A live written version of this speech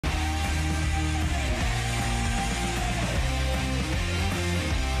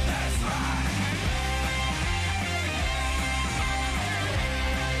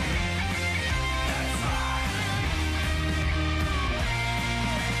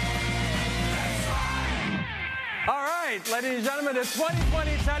right, ladies and gentlemen, the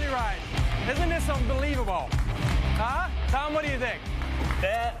 2020 Telluride. Isn't this unbelievable? Huh? Tom, what do you think?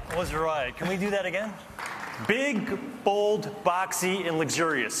 That was right. Can we do that again? Big, bold, boxy, and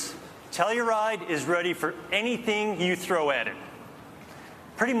luxurious. Telluride is ready for anything you throw at it.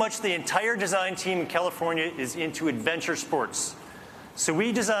 Pretty much the entire design team in California is into adventure sports. So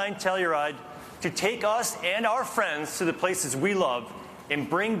we designed Telluride to take us and our friends to the places we love and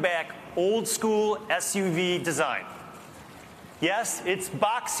bring back old school SUV design. Yes, it's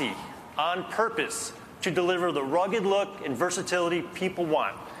boxy on purpose to deliver the rugged look and versatility people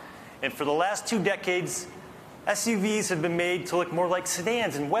want. And for the last 2 decades, SUVs have been made to look more like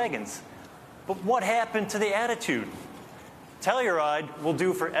sedans and wagons. But what happened to the attitude? Telluride will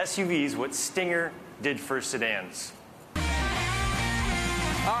do for SUVs what Stinger did for sedans. All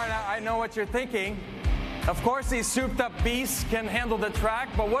right, I know what you're thinking. Of course, these souped-up beasts can handle the track,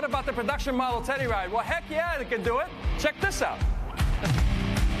 but what about the production model Telluride? Well, heck yeah, they can do it. Check this out.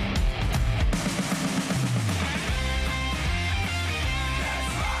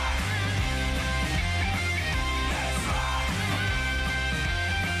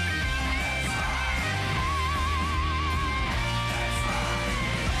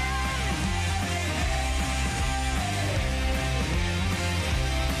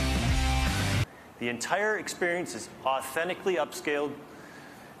 The entire experience is authentically upscaled,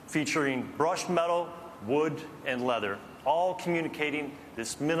 featuring brushed metal, wood, and leather, all communicating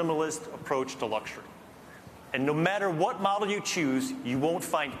this minimalist approach to luxury. And no matter what model you choose, you won't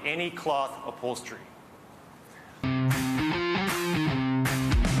find any cloth upholstery.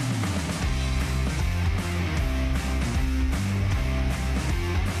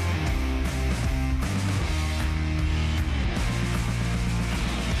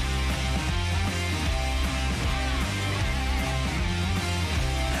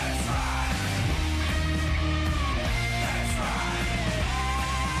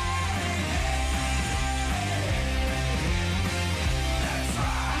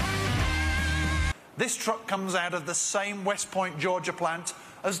 This truck comes out of the same West Point, Georgia plant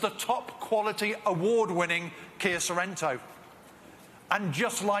as the top quality award-winning Kia Sorento. And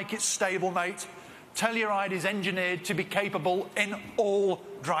just like its stablemate, Telluride is engineered to be capable in all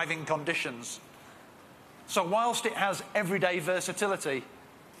driving conditions. So whilst it has everyday versatility,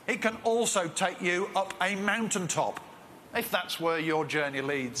 it can also take you up a mountaintop, if that's where your journey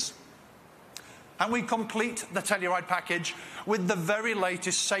leads. And we complete the Telluride package with the very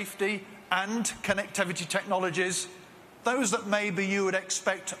latest safety and connectivity technologies, those that maybe you would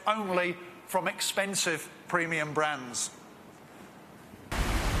expect only from expensive premium brands.